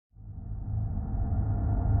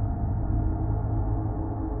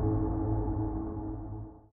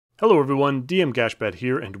Hello everyone, DM Gashbad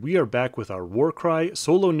here, and we are back with our Warcry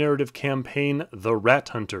solo narrative campaign, The Rat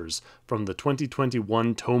Hunters, from the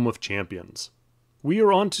 2021 Tome of Champions. We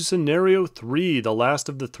are on to Scenario 3, the last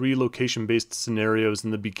of the 3 location-based scenarios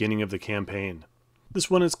in the beginning of the campaign.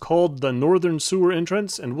 This one is called the Northern Sewer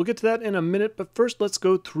Entrance, and we'll get to that in a minute, but first let's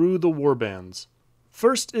go through the warbands.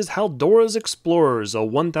 First is Haldora's Explorers, a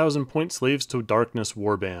 1000 point Slaves to Darkness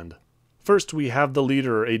warband. First, we have the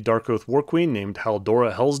leader, a Darkoath Warqueen named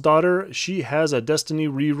Haldora Helsdotter. She has a Destiny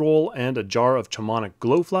reroll and a jar of Shamanic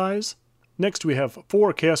Glowflies. Next, we have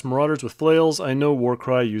 4 Chaos Marauders with Flails. I know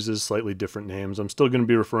Warcry uses slightly different names. I'm still going to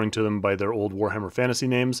be referring to them by their old Warhammer Fantasy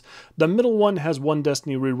names. The middle one has 1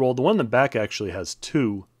 Destiny reroll. The one in the back actually has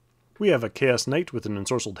 2. We have a Chaos Knight with an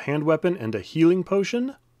ensorcelled hand weapon and a healing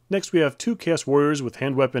potion. Next, we have 2 Chaos Warriors with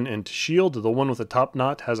hand weapon and shield. The one with the top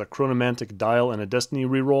knot has a Chronomantic dial and a Destiny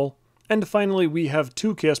reroll. And finally, we have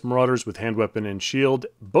 2 Chaos Marauders with hand weapon and shield.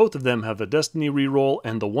 Both of them have a Destiny reroll,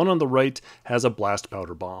 and the one on the right has a Blast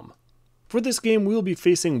Powder Bomb. For this game, we will be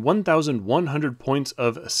facing 1,100 points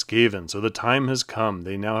of Skeven, so the time has come.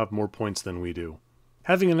 They now have more points than we do.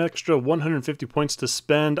 Having an extra 150 points to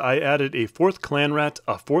spend, I added a 4th Clan Rat,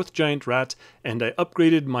 a 4th Giant Rat, and I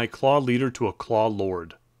upgraded my Claw Leader to a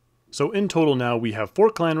Clawlord. So in total now we have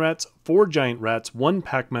 4 Clan Rats, 4 Giant Rats, 1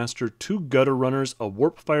 Packmaster, 2 Gutter Runners, a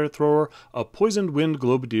Warp Fire Thrower, a Poisoned Wind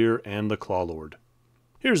Globadier, and the Clawlord.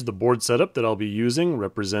 Here's the board setup that I'll be using,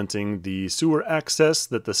 representing the sewer access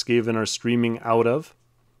that the Skaven are streaming out of.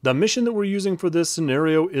 The mission that we're using for this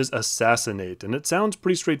scenario is Assassinate, and it sounds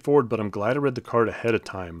pretty straightforward, but I'm glad I read the card ahead of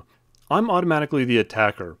time. I'm automatically the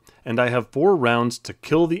attacker, and I have 4 rounds to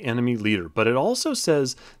kill the enemy leader, but it also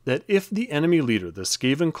says that if the enemy leader, the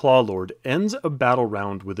Skaven Clawlord, ends a battle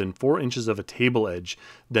round within 4 inches of a table edge,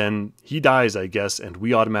 then he dies, I guess, and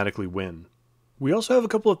we automatically win. We also have a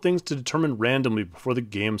couple of things to determine randomly before the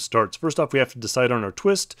game starts. First off, we have to decide on our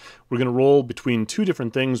twist. We're going to roll between 2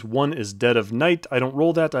 different things. One is Dead of Night. I don't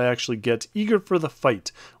roll that, I actually get Eager for the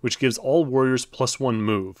Fight, which gives all warriors +1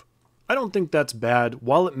 move. I don't think that's bad.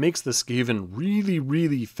 While it makes the Skaven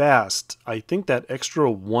really fast, I think that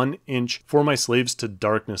extra 1 inch for my Slaves to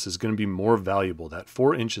Darkness is going to be more valuable. That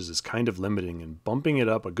 4 inches is kind of limiting, and bumping it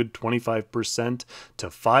up a good 25% to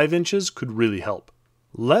 5 inches could really help.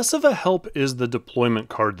 Less of a help is the deployment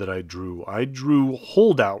card that I drew. I drew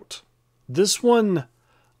Holdout. This one,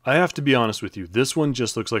 I have to be honest with you, this one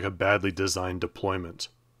just looks like a badly designed deployment.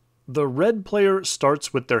 The red player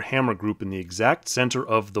starts with their hammer group in the exact center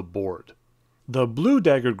of the board. The blue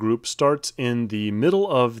dagger group starts in the middle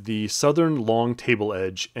of the southern long table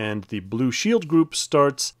edge, and the blue shield group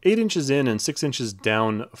starts 8 inches in and 6 inches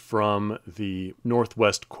down from the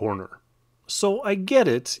northwest corner. So I get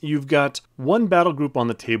it, you've got 1 battle group on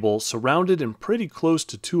the table surrounded and pretty close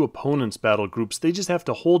to 2 opponents' battle groups. They just have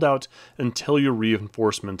to hold out until your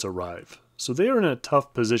reinforcements arrive. So they are in a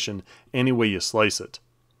tough position any way you slice it.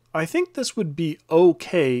 I think this would be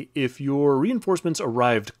okay if your reinforcements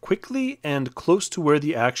arrived quickly and close to where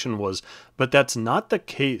the action was, but that's not the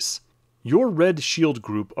case. Your red shield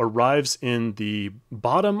group arrives in the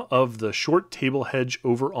bottom of the short table hedge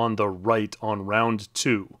over on the right on round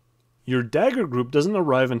 2. Your dagger group doesn't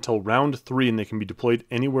arrive until round 3, and they can be deployed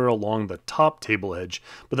anywhere along the top table edge,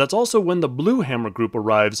 but that's also when the blue hammer group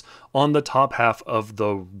arrives on the top half of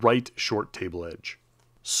the right short table edge.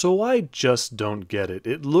 So I just don't get it.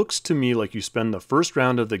 It looks to me like you spend the first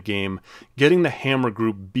round of the game getting the hammer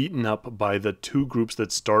group beaten up by the 2 groups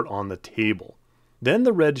that start on the table. Then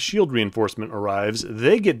the red shield reinforcement arrives,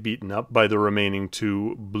 they get beaten up by the remaining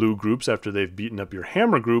 2 blue groups after they've beaten up your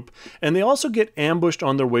hammer group, and they also get ambushed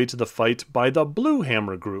on their way to the fight by the blue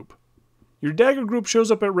hammer group. Your dagger group shows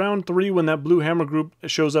up at round 3 when that blue hammer group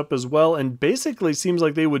shows up as well, and basically seems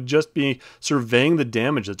like they would just be surveying the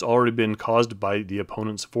damage that's already been caused by the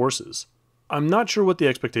opponent's forces. I'm not sure what the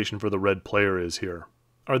expectation for the red player is here.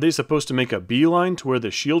 Are they supposed to make a beeline to where the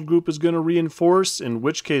shield group is going to reinforce? In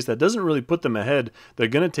which case that doesn't really put them ahead. They're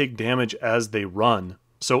going to take damage as they run.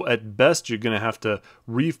 So at best you're going to have to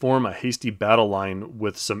reform a hasty battle line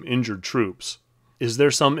with some injured troops. Is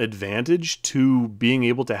there some advantage to being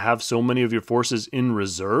able to have so many of your forces in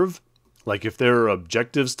reserve? Like if there are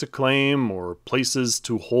objectives to claim or places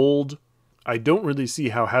to hold? I don't really see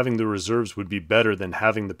how having the reserves would be better than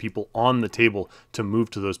having the people on the table to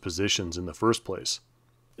move to those positions in the first place.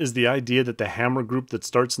 Is the idea that the hammer group that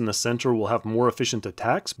starts in the center will have more efficient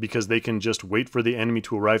attacks because they can just wait for the enemy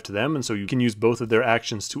to arrive to them, and so you can use both of their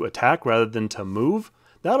actions to attack rather than to move?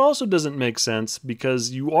 That also doesn't make sense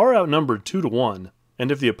because you are outnumbered 2 to 1,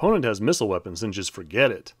 and if the opponent has missile weapons, then just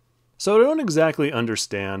forget it. So I don't exactly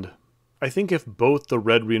understand. I think if both the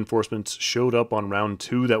red reinforcements showed up on round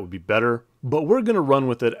 2, that would be better. But we're going to run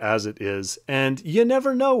with it as it is, and you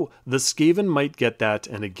never know, the Skeven might get that,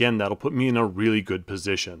 and again, that'll put me in a really good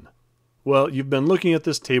position. Well, you've been looking at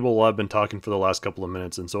this table while I've been talking for the last couple of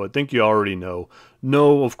minutes, and so I think you already know.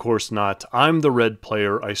 No, of course not. I'm the red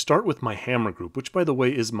player. I start with my hammer group, which by the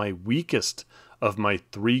way is my weakest of my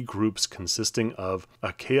 3 groups, consisting of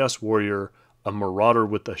a Chaos Warrior, a Marauder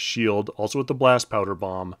with a shield, also with the Blast Powder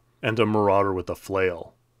Bomb, and a Marauder with a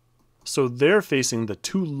flail. So they're facing the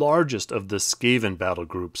 2 largest of the Skaven battle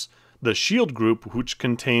groups. The shield group, which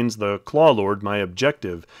contains the Clawlord, my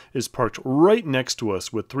objective, is parked right next to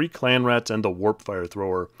us with 3 clan rats and the warp fire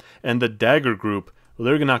thrower. And the dagger group, well,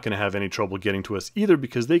 they're not going to have any trouble getting to us either,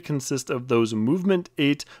 because they consist of those movement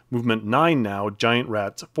 8, movement 9 now, giant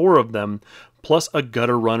rats, 4 of them, plus a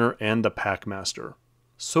gutter runner and the packmaster.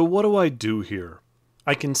 So what do I do here?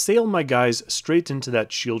 I can sail my guys straight into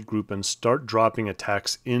that shield group and start dropping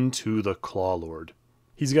attacks into the Clawlord.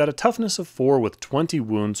 He's got a toughness of 4 with 20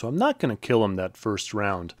 wounds, so I'm not going to kill him that first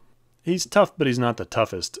round. He's tough, but he's not the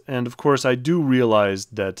toughest, and of course I do realize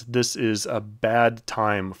that this is a bad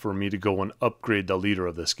time for me to go and upgrade the leader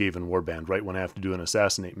of the Skaven warband right when I have to do an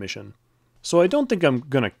Assassinate mission. So I don't think I'm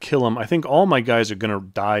going to kill him. I think all my guys are going to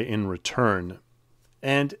die in return.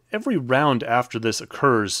 And every round after this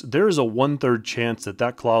occurs, there is a 1/3 chance that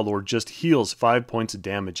that Clawlord just heals 5 points of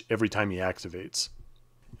damage every time he activates.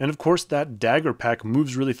 And of course that dagger pack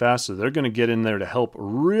moves really fast, so they're going to get in there to help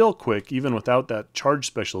real quick, even without that charge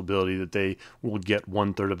special ability that they will get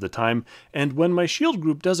 1/3 of the time. And when my shield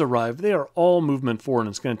group does arrive, they are all movement 4, and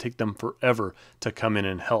it's going to take them forever to come in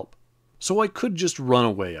and help. So I could just run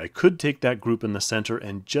away. I could take that group in the center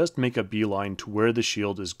and just make a beeline to where the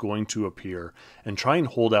shield is going to appear and try and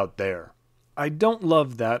hold out there. I don't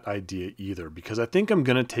love that idea either, because I think I'm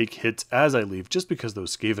going to take hits as I leave just because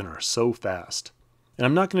those Skaven are so fast. And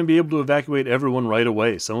I'm not going to be able to evacuate everyone right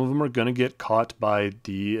away. Some of them are going to get caught by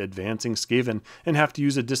the advancing Skaven and have to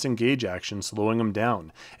use a disengage action, slowing them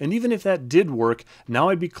down. And even if that did work, now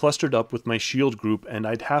I'd be clustered up with my shield group, and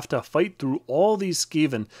I'd have to fight through all these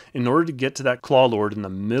Skaven in order to get to that Clawlord in the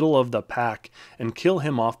middle of the pack and kill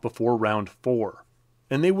him off before round 4.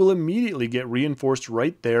 And they will immediately get reinforced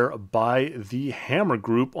right there by the hammer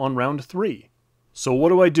group on round 3. So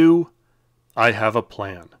what do? I have a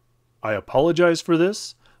plan. I apologize for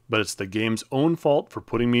this, but it's the game's own fault for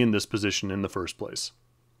putting me in this position in the first place.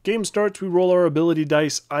 Game starts, we roll our ability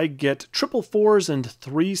dice. I get triple 4s and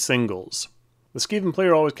 3 singles. The Skaven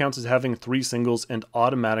player always counts as having 3 singles and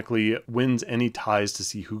automatically wins any ties to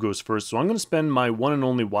see who goes first. So I'm going to spend my one and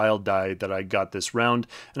only wild die that I got this round,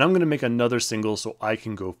 and I'm going to make another single so I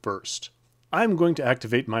can go first. I'm going to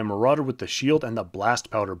activate my Marauder with the shield and the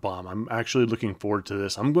Blast Powder Bomb. I'm actually looking forward to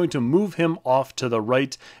this. I'm going to move him off to the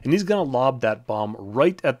right, and he's going to lob that bomb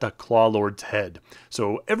right at the Clawlord's head.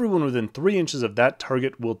 So everyone within 3 inches of that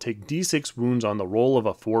target will take d6 wounds on the roll of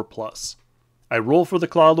a 4+. I roll for the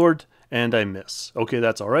Clawlord, and I miss. Okay,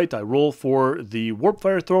 that's alright. I roll for the Warp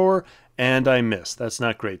Fire Thrower, and I miss. That's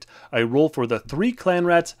not great. I roll for the 3 clan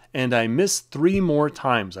rats, and I miss 3 more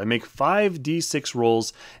times. I make 5 d6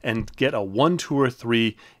 rolls and get a 1, 2, or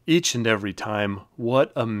 3 each and every time.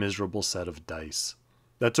 What a miserable set of dice.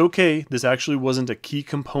 That's okay. This actually wasn't a key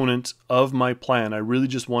component of my plan. I really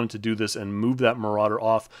just wanted to do this and move that Marauder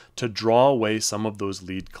off to draw away some of those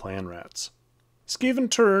lead clan rats.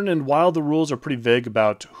 Skaven turn, and while the rules are pretty vague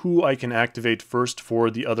about who I can activate first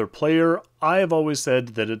for the other player, I have always said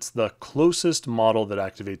that it's the closest model that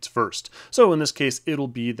activates first. So in this case, it'll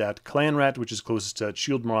be that clan rat, which is closest to that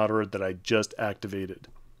shield marauder that I just activated.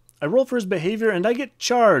 I roll for his behavior, and I get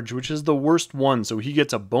charge, which is the worst one, so he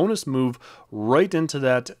gets a bonus move right into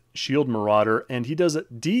that shield marauder, and he does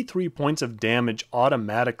d3 points of damage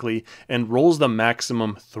automatically and rolls the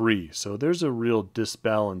maximum 3. So there's a real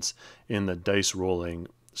disbalance in the dice rolling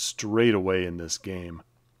straight away in this game.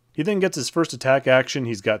 He then gets his first attack action.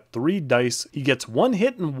 He's got 3 dice. He gets 1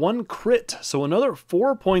 hit and 1 crit, so another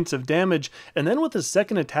 4 points of damage, and then with his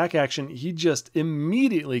second attack action, he just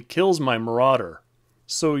immediately kills my marauder.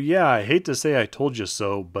 So yeah, I hate to say I told you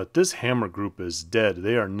so, but this hammer group is dead.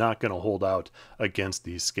 They are not going to hold out against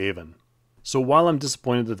these Skaven. So while I'm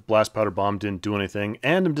disappointed that the Blast Powder Bomb didn't do anything,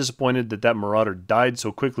 and I'm disappointed that that Marauder died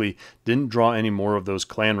so quickly, didn't draw any more of those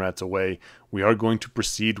clan rats away, we are going to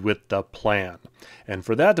proceed with the plan. And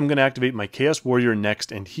for that, I'm going to activate my Chaos Warrior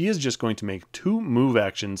next, and he is just going to make 2 move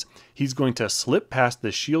actions. He's going to slip past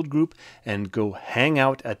the shield group and go hang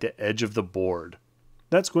out at the edge of the board.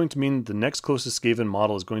 That's going to mean the next closest Skaven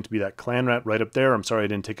model is going to be that clan rat right up there. I'm sorry I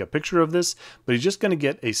didn't take a picture of this, but he's just going to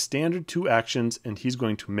get a standard 2 actions, and he's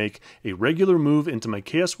going to make a regular move into my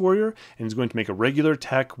Chaos Warrior, and he's going to make a regular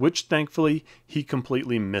attack, which thankfully he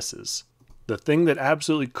completely misses. The thing that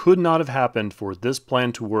absolutely could not have happened for this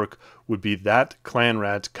plan to work would be that clan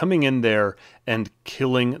rat coming in there and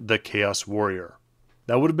killing the Chaos Warrior.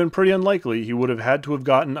 That would have been pretty unlikely. He would have had to have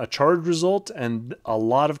gotten a charge result and a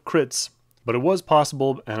lot of crits, but it was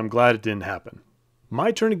possible, and I'm glad it didn't happen.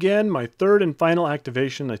 My turn again, my third and final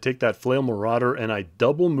activation. I take that Flail Marauder and I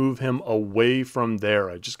double move him away from there.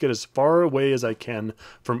 I just get as far away as I can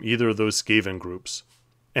from either of those Skaven groups.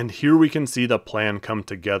 And here we can see the plan come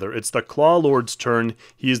together. It's the Clawlord's turn.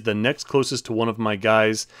 He is the next closest to one of my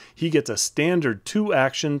guys. He gets a standard 2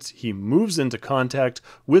 actions. He moves into contact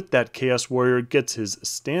with that Chaos Warrior, gets his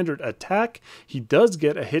standard attack. He does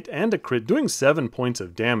get a hit and a crit, doing 7 points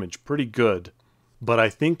of damage. Pretty good. But I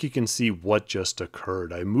think you can see what just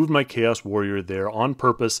occurred. I moved my Chaos Warrior there on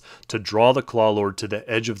purpose to draw the Clawlord to the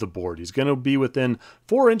edge of the board. He's going to be within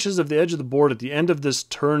 4 inches of the edge of the board at the end of this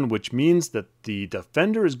turn, which means that the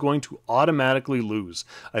defender is going to automatically lose.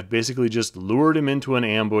 I've basically just lured him into an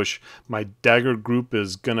ambush. My dagger group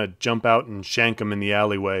is going to jump out and shank him in the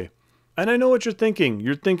alleyway. And I know what you're thinking.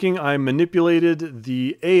 You're thinking I manipulated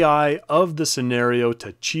the AI of the scenario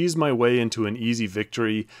to cheese my way into an easy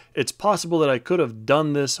victory. It's possible that I could have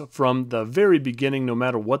done this from the very beginning, no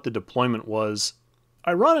matter what the deployment was.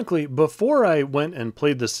 Ironically, before I went and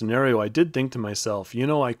played this scenario, I did think to myself, you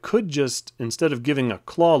know, I could just, instead of giving a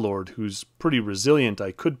Clawlord who's pretty resilient,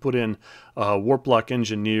 I could put in a Warplock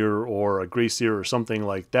Engineer or a Greyseer or something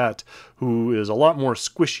like that, who is a lot more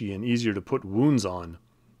squishy and easier to put wounds on.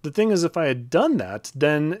 The thing is, if I had done that,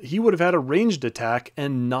 then he would have had a ranged attack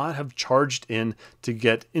and not have charged in to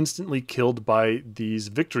get instantly killed by these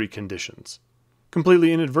victory conditions.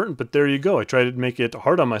 Completely inadvertent, but there you go. I tried to make it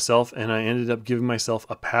hard on myself, and I ended up giving myself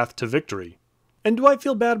a path to victory. And do I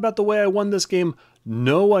feel bad about the way I won this game?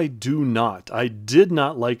 No, I do not. I did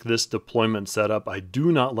not like this deployment setup. I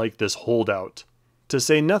do not like this holdout. To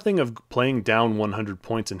say nothing of playing down 100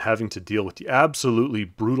 points and having to deal with the absolutely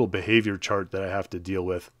brutal behavior chart that I have to deal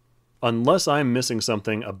with. Unless I'm missing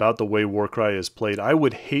something about the way Warcry is played, I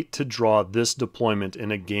would hate to draw this deployment in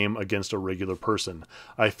a game against a regular person.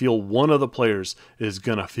 I feel one of the players is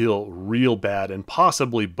gonna feel real bad, and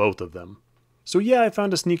possibly both of them. So yeah, I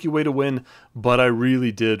found a sneaky way to win, but I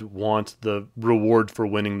really did want the reward for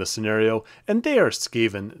winning the scenario, and they are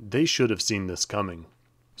Skaven. They should have seen this coming.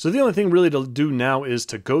 So the only thing really to do now is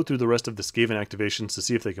to go through the rest of the Skaven activations to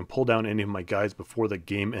see if they can pull down any of my guys before the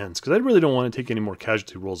game ends, because I really don't want to take any more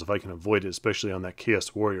casualty rolls if I can avoid it, especially on that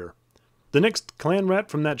Chaos Warrior. The next clan rat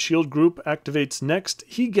from that shield group activates next.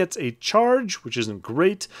 He gets a charge, which isn't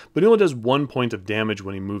great, but he only does 1 point of damage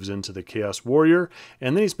when he moves into the Chaos Warrior,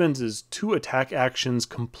 and then he spends his 2 attack actions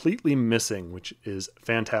completely missing, which is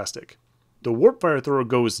fantastic. The Warpfire Thrower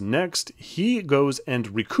goes next. He goes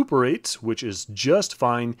and recuperates, which is just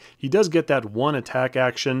fine. He does get that 1 attack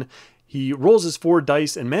action. He rolls his 4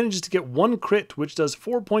 dice and manages to get 1 crit, which does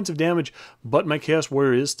 4 points of damage, but my Chaos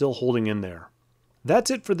Warrior is still holding in there.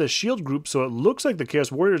 That's it for the shield group, so it looks like the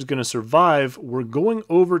Chaos Warrior is going to survive. We're going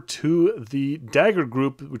over to the dagger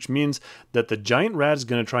group, which means that the giant rat is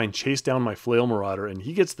going to try and chase down my Flail Marauder, and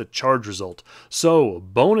he gets the charge result. So,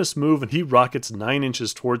 bonus move, and he rockets 9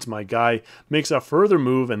 inches towards my guy, makes a further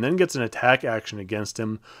move, and then gets an attack action against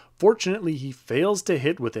him. Fortunately, he fails to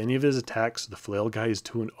hit with any of his attacks, so the Flail guy is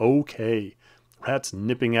doing okay. Rat's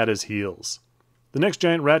nipping at his heels. The next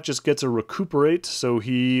giant rat just gets a recuperate, so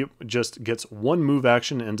he just gets 1 move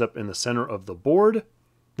action and ends up in the center of the board.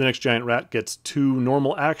 The next giant rat gets 2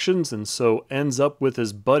 normal actions and so ends up with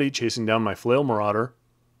his buddy chasing down my Flail Marauder.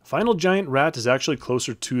 Final giant rat is actually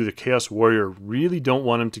closer to the Chaos Warrior. Really don't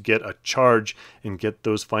want him to get a charge and get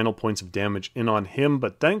those final points of damage in on him,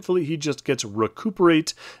 but thankfully he just gets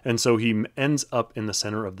recuperate, and so he ends up in the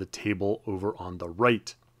center of the table over on the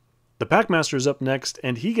right. The Packmaster is up next,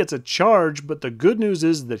 and he gets a charge, but the good news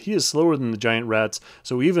is that he is slower than the giant rats,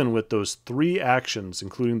 so even with those 3 actions,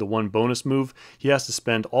 including the 1 bonus move, he has to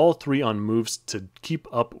spend all 3 on moves to keep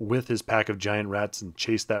up with his pack of giant rats and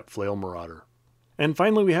chase that Flail Marauder. And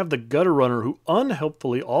finally we have the Gutter Runner, who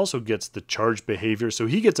unhelpfully also gets the charge behavior, so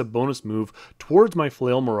he gets a bonus move towards my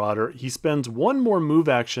Flail Marauder. He spends 1 more move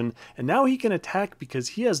action, and now he can attack because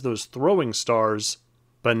he has those throwing stars.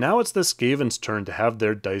 But now it's the Skaven's turn to have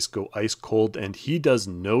their dice go ice cold, and he does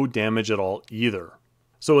no damage at all either.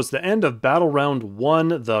 So it's the end of battle round 1.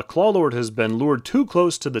 The Clawlord has been lured too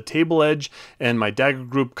close to the table edge, and my dagger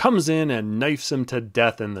group comes in and knifes him to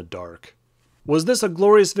death in the dark. Was this a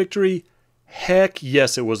glorious victory? Heck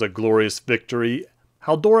yes, it was a glorious victory.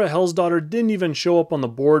 Haldora Helsdotter didn't even show up on the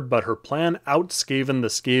board, but her plan out-Skeven the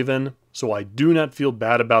Skeven, so I do not feel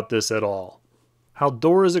bad about this at all.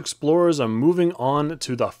 Haldora's explorers are moving on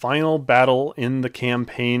to the final battle in the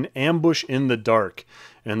campaign, Ambush in the Dark,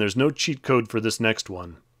 and there's no cheat code for this next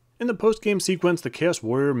one. In the post-game sequence, the Chaos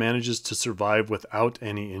Warrior manages to survive without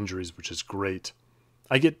any injuries, which is great.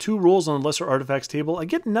 I get 2 rolls on the Lesser Artifacts table. I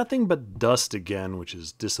get nothing but dust again, which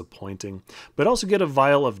is disappointing. But I also get a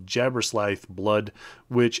vial of Jabberslaith blood,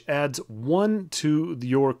 which adds 1 to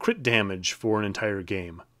your crit damage for an entire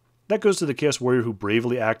game. That goes to the Chaos Warrior who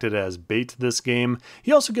bravely acted as bait this game.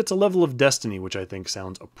 He also gets a level of Destiny, which I think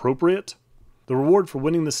sounds appropriate. The reward for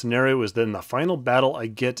winning the scenario is that in the final battle I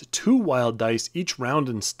get 2 wild dice each round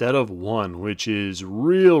instead of 1, which is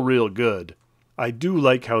real good. I do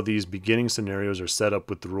like how these beginning scenarios are set up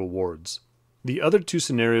with the rewards. The other 2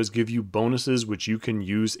 scenarios give you bonuses which you can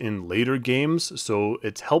use in later games, so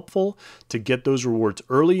it's helpful to get those rewards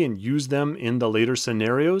early and use them in the later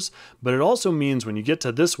scenarios, but it also means when you get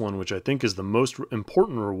to this one, which I think is the most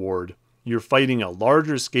important reward, you're fighting a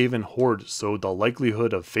larger Skaven horde, so the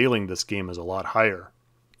likelihood of failing this game is a lot higher.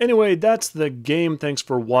 Anyway, that's the game. Thanks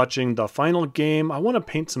for watching. The final game, I want to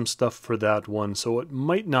paint some stuff for that one, so it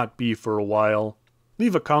might not be for a while.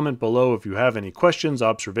 Leave a comment below if you have any questions,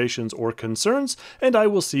 observations, or concerns, and I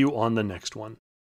will see you on the next one.